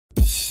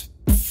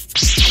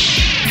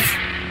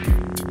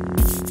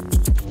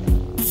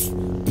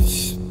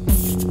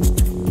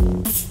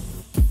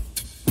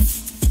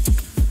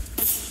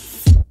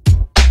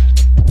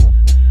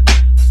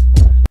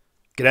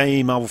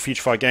G'day Marvel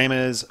Future Fight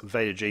Gamers,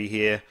 VaderG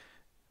here.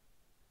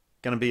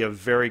 Going to be a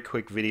very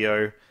quick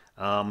video.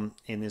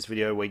 In this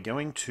video we're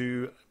going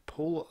to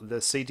pull the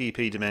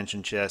CTP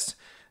Dimension chest.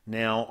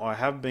 Now I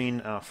have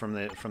been from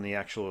the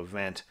actual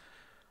event.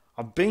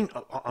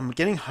 I'm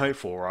getting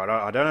hopeful, right?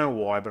 I don't know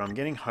why, but I'm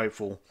getting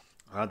hopeful.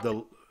 I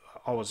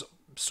was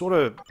sort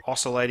of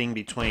oscillating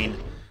between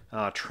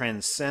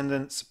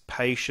transcendence,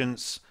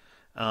 patience,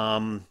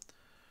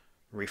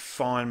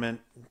 refinement.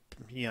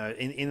 You know,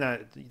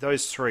 in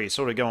those three,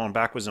 sort of going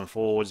backwards and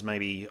forwards,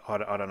 maybe, I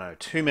don't know,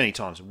 too many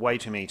times, way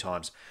too many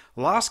times.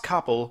 Last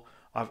couple,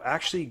 I've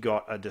actually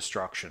got a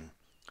destruction.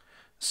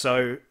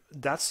 So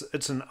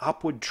it's an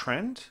upward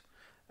trend,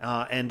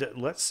 and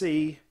let's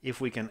see if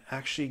we can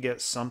actually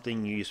get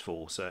something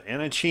useful. So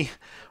energy,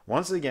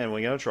 once again,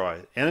 we're going to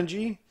try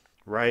energy,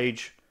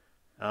 rage,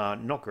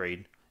 not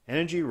greed,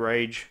 energy,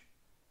 rage,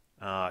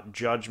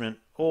 judgment,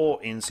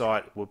 or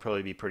insight would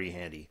probably be pretty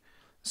handy.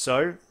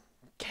 So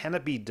can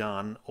it be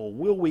done, or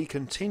will we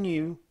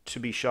continue to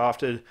be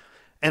shafted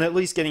and at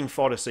least getting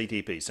fodder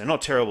CTP? So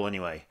not terrible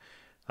anyway.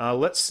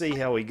 Let's see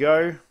how we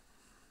go.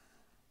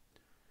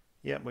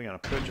 Yep, we're going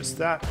to purchase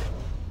that.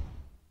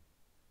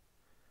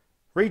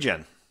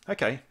 Regen.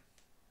 Okay.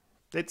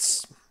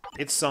 It's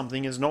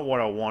something. It's not what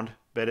I want,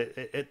 but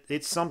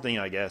it's something,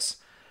 I guess.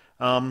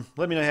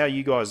 Let me know how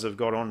you guys have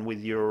got on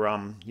with your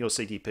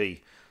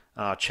CTP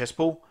chest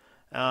pull.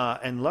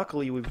 And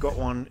luckily we've got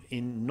one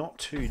in not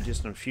too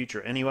distant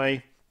future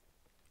anyway.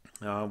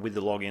 With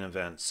the login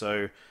event.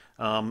 So,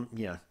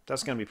 yeah,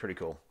 that's going to be pretty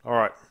cool.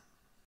 Alright,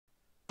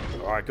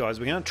 guys,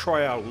 we're going to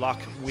try our luck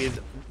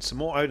with some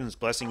more Odin's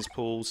Blessings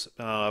pulls.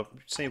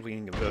 See if we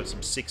can convert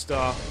some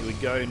 6-star. Here we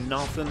go,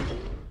 nothing.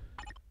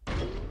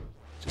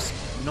 Just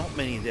not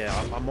many there.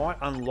 I might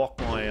unlock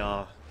my,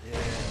 yeah,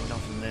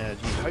 nothing there.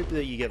 You hope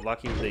that you get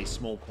lucky with these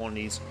small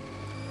quantities.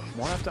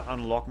 Might have to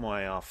unlock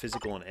my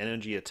physical and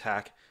energy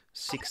attack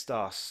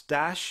 6-star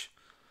stash.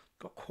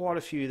 Got quite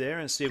a few there,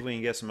 and see if we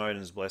can get some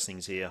Odin's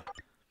Blessings here.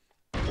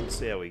 Let's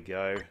see how we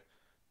go.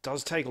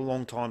 Does take a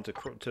long time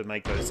to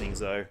make those things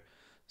though.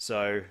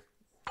 So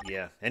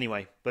yeah.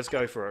 Anyway, let's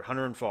go for it.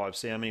 105.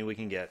 See how many we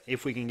can get,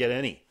 if we can get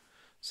any.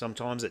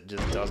 Sometimes it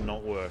just does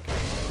not work.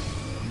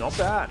 Not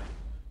bad.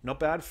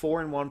 Not bad.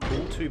 4 in 1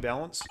 pull, 2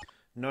 balance,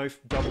 no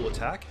double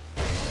attack.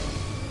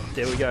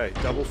 There we go.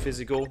 Double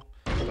physical.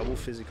 Double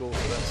physical.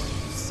 So that's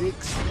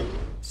 6,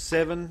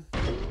 7.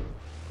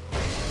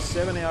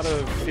 7 out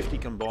of 50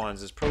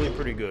 combines is probably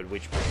pretty good,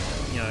 which,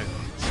 you know,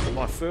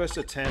 my first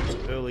attempt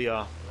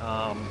earlier,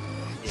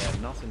 yeah,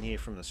 nothing here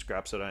from the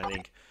scraps, I don't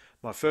think.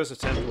 My first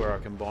attempt where I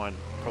combined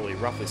probably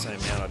roughly the same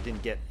amount, I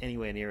didn't get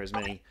anywhere near as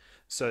many,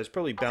 so it's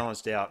probably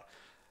balanced out.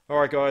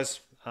 Alright guys,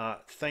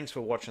 thanks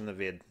for watching the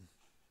vid.